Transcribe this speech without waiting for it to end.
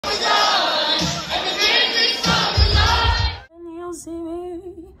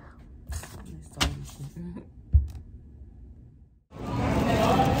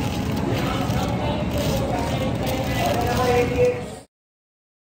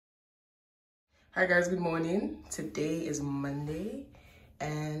Hi guys, good morning. Today is Monday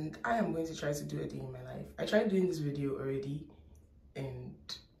and I am going to try to do a day in my life. I tried doing this video already and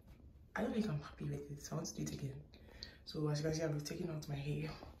I don't think I'm happy with it, so I want to do it again. So as you can see, I've taken out my hair.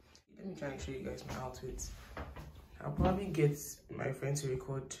 Let me try and show you guys my outfit. I'll probably get my friend to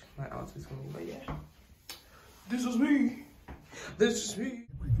record my outfit for me, but yeah. This is me. This is me.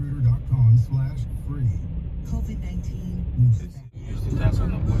 Recruiter.com/free. COVID-19. Used it as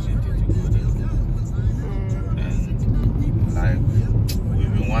an opportunity to go there. And like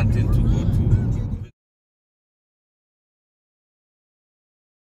we've been wanting to go to.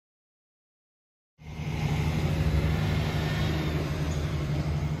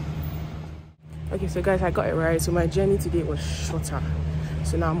 Okay, so guys, I got it right. So my journey today was shorter.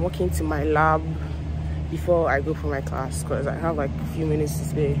 So now I'm walking to my lab before I go for my class because I have like a few minutes to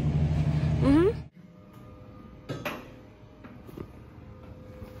stay.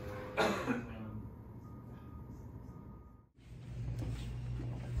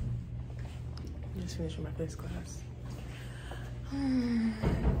 Just finished my first class.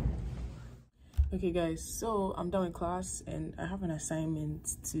 Okay guys, so I'm done with class and I have an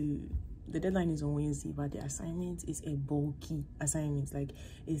assignment to, the deadline is on Wednesday, but the assignment is a bulky assignment. Like,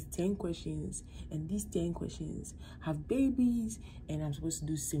 it's 10 questions and these 10 questions have babies and I'm supposed to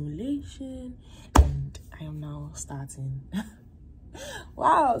do simulation and I am now starting.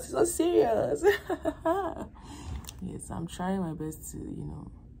 Wow, so serious. Yes, I'm trying my best to, you know,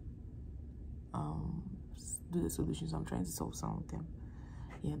 do the solutions. I'm trying to solve some of them.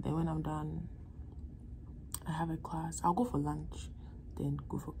 Yeah, then when I'm done, I have a class. I'll go for lunch, then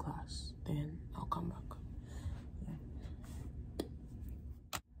go for class, then I'll come back. Yeah.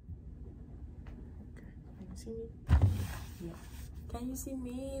 Okay, can you see me? Yeah. Can you see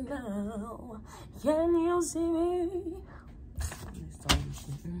me now? Can you see me? Let's start this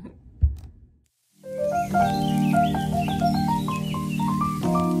shit.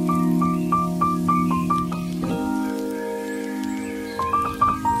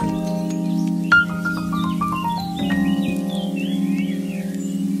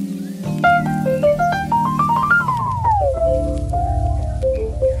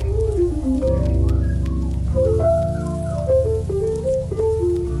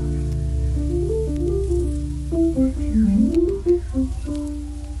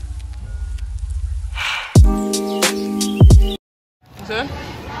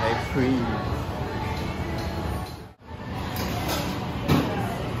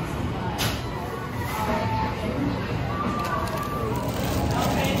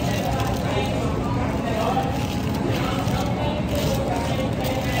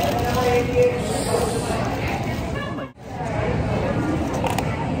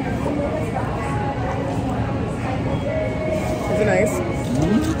 Is it nice?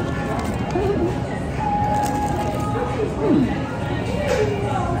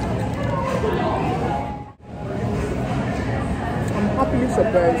 I'm happily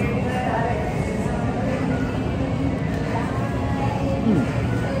surprised.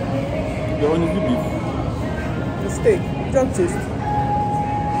 The one is the beef. The steak, don't taste.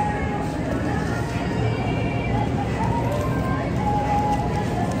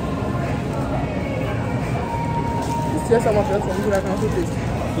 Yes, I'm afraid from you. I can also taste.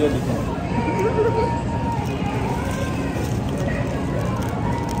 Yeah, this one.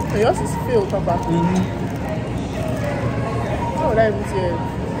 And yours is filled, Papa. How would I even say it?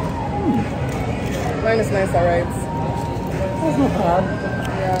 Mine is nicer, right? That's not bad.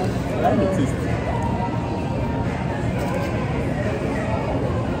 Yeah. I like the taste.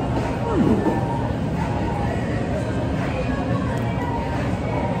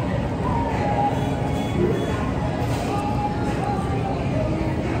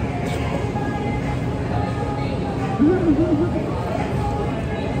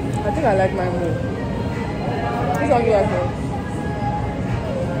 I think I like mine more. This one do as well.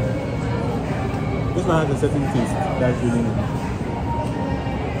 This one has a certain taste that's really nice.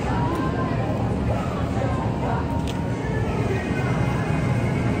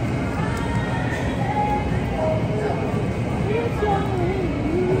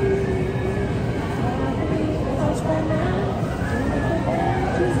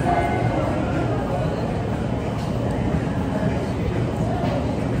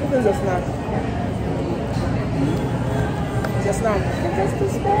 This is a snack. It's a snack.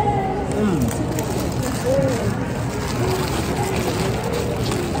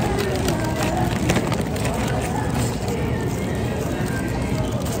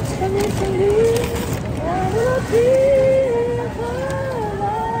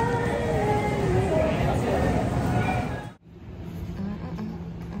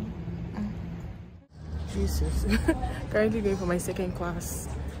 Jesus. Currently going for my second class.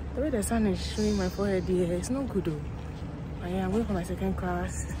 The way the sun is showing my forehead here, it's not good though. But yeah, I'm going for my second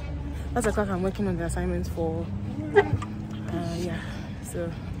class. That's the class I'm working on the assignments for. Yeah,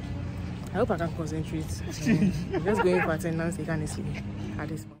 so I hope I can concentrate. I'm just going for attendance, they can't see at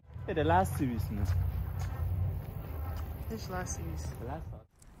this point. Hey, the last series, no? Which last series? The last one.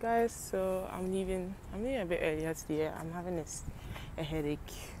 Guys, so I'm leaving a bit earlier today. I'm having a headache,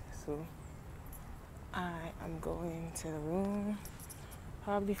 so I am going to the room,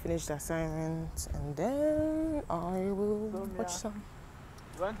 probably finish the assignment, and then I will watch some.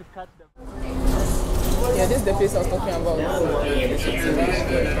 You want to cut them? Yeah, this is the place I was talking about.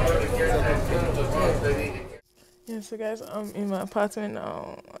 Yeah, so guys, I'm in my apartment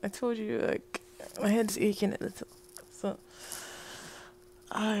now. I told you, like, my head's aching a little, so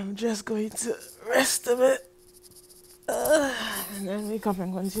I'm just going to rest a bit, and then wake up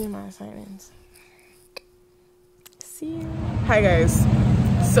and continue my assignments. See you. Hi guys.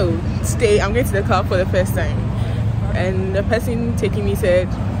 So today I'm going to the club for the first time, and the person taking me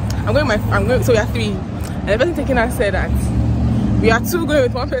said, so we are 3, and the person taking us said that we are 2 going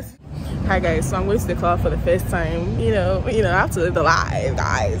with 1 person. Hi guys, so I'm going to the club for the first time. You know, I have to live the life,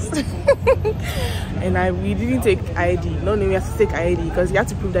 guys. And we didn't take ID. No, we have to take ID because you have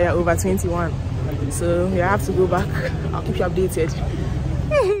to prove that you're over 21. So yeah, I have to go back. I'll keep you updated.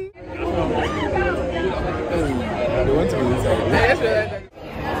 They want to be inside.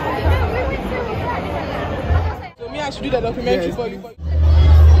 So me, I should do the documentary for you.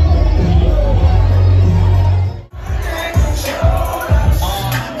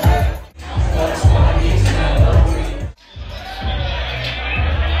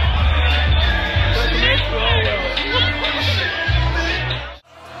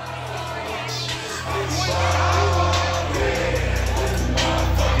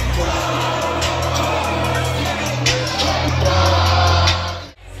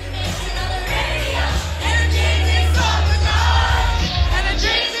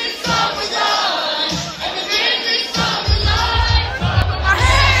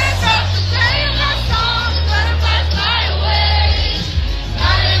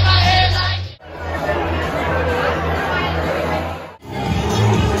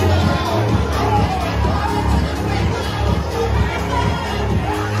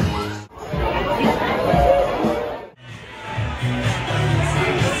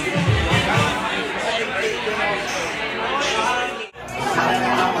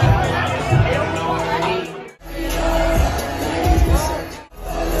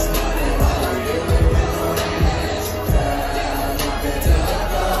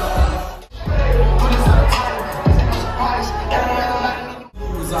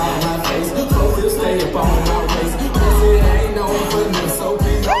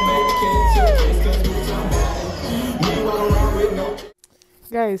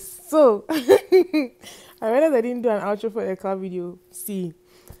 Guys, so I realized I didn't do an outro for a club video. See,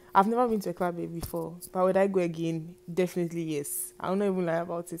 I've never been to a club before, but would I go again? Definitely yes. I don't even lie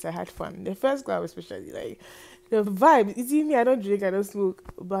about it. I had fun. The first club especially, like the vibe. You see me, I don't drink, I don't smoke,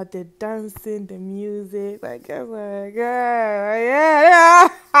 but the dancing, the music, like I was like, yeah.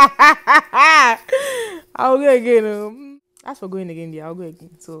 I'll go again. As for going again, yeah, I'll go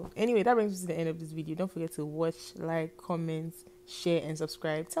again. So anyway, that brings us to the end of this video. Don't forget to watch, like, comment, share, and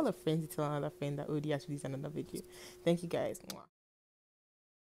subscribe. Tell a friend to tell another friend that Odi has released another video. Thank you guys. Mwah.